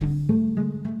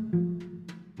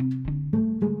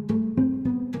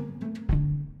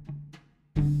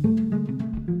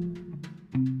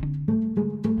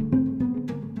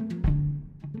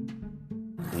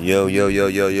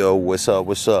Yo, what's up?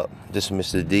 This is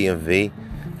Mr. DMV,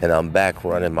 and I'm back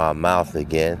running my mouth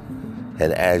again.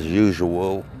 And as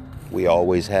usual, we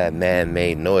always have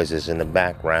man-made noises in the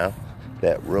background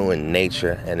that ruin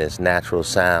nature and its natural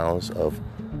sounds of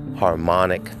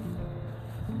harmonic,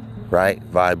 right,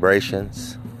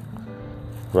 vibrations,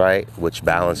 right, which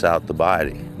balance out the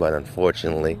body. But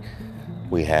unfortunately,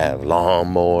 we have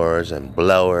lawnmowers and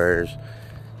blowers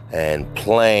and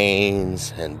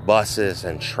planes and buses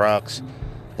and trucks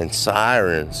and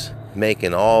sirens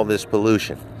making all this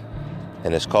pollution,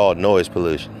 and it's called noise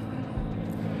pollution.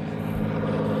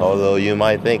 Although you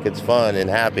might think it's fun and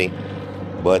happy,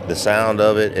 but the sound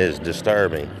of it is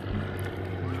disturbing.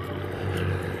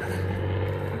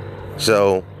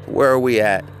 So where are we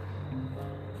at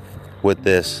with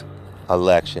this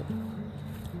election?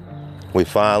 We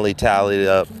finally tallied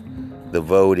up the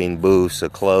voting booths are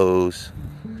closed.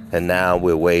 And now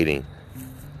we're waiting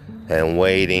and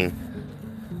waiting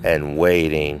and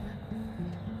waiting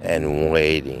and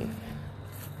waiting.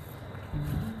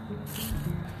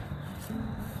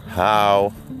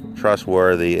 How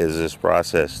trustworthy is this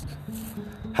process?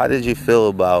 How did you feel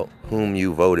about whom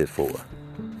you voted for?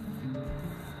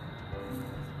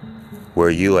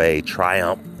 Were you a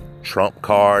Trump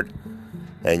card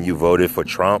and you voted for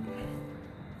Trump?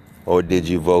 Or did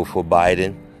you vote for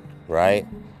Biden, right?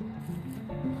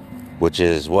 Which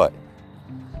is what?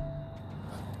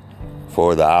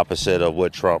 For the opposite of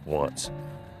what Trump wants,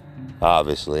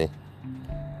 obviously.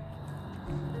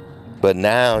 But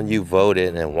now you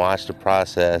voted and watch the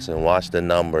process and watch the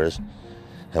numbers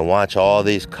and watch all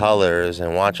these colors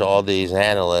and watch all these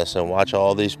analysts and watch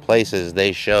all these places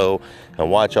they show and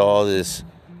watch all this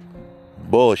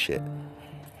bullshit.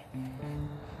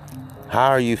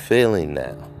 How are you feeling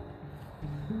now?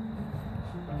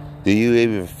 Do you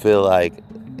even feel like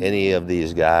any of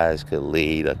these guys could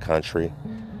lead a country,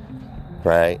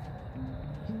 right?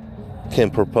 Can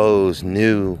propose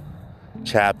new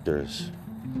chapters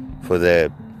for their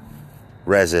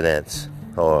residents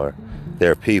or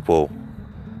their people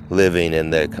living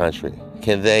in their country?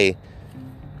 Can they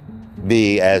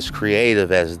be as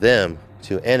creative as them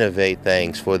to innovate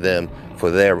things for them for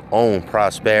their own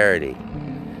prosperity?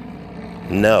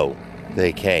 No,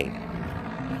 they can't.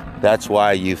 That's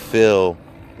why you feel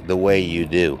the way you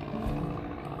do.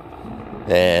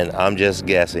 And I'm just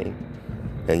guessing,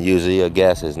 and usually a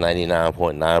guess is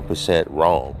 99.9%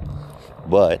 wrong.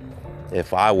 But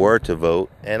if I were to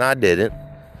vote, and I didn't,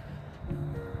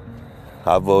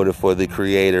 I voted for the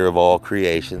creator of all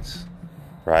creations,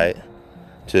 right?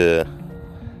 To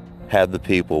have the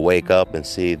people wake up and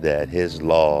see that his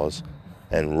laws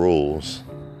and rules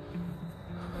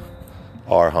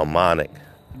are harmonic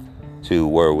to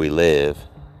where we live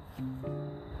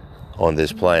on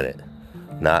this planet,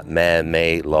 not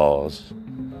man-made laws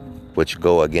which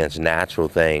go against natural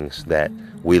things that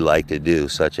we like to do,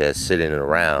 such as sitting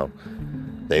around.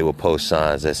 They will post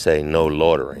signs that say no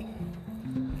loitering.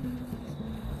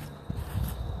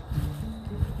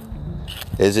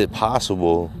 Is it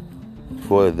possible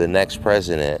for the next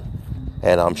president,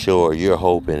 and I'm sure you're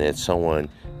hoping it's someone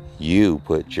you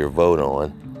put your vote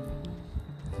on,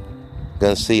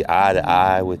 gonna see eye to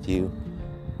eye with you,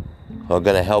 are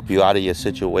going to help you out of your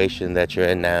situation that you're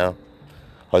in now?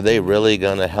 Are they really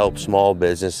going to help small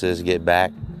businesses get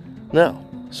back? No,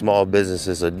 small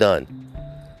businesses are done.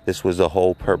 This was the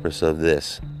whole purpose of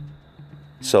this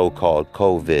so-called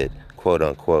COVID, quote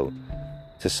unquote,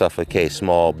 to suffocate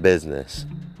small business,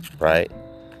 right?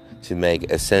 To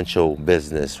make essential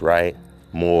business, right,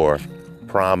 more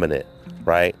prominent,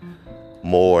 right?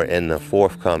 More in the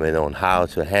forthcoming on how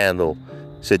to handle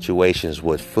situations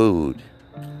with food.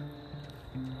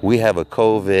 We have a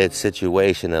COVID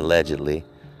situation allegedly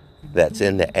that's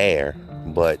in the air,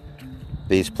 but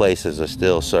these places are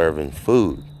still serving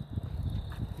food.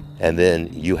 And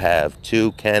then you have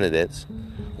two candidates.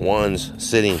 One's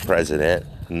sitting president,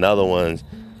 another one's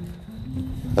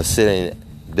a sitting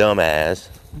dumbass,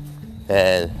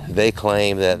 and they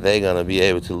claim that they're going to be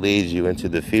able to lead you into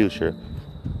the future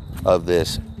of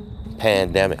this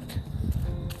pandemic.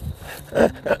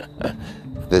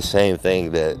 The same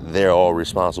thing that they're all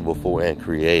responsible for and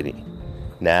creating.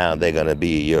 Now they're going to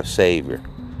be your savior,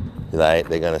 right?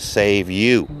 They're going to save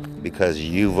you because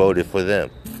you voted for them.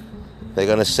 They're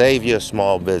going to save your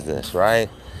small business, right?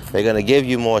 They're going to give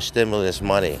you more stimulus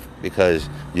money because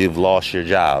you've lost your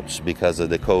jobs because of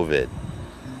the COVID.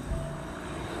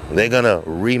 They're going to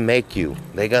remake you.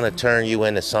 They're going to turn you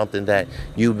into something that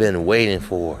you've been waiting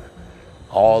for.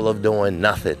 All of doing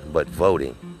nothing but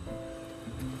voting.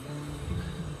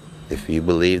 If you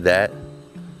believe that,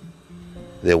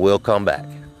 they will come back.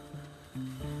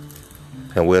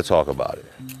 and we'll talk about it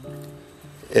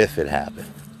if it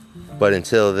happened. But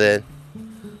until then,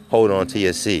 hold on to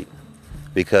your seat,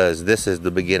 because this is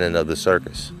the beginning of the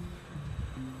circus.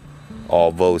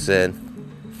 All votes in.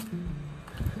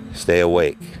 Stay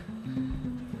awake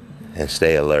and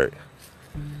stay alert.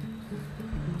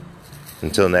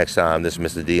 Until next time, this is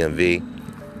Mr. DMV.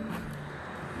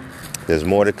 There's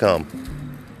more to come,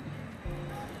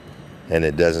 and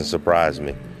it doesn't surprise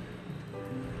me.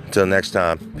 Until next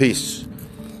time, peace.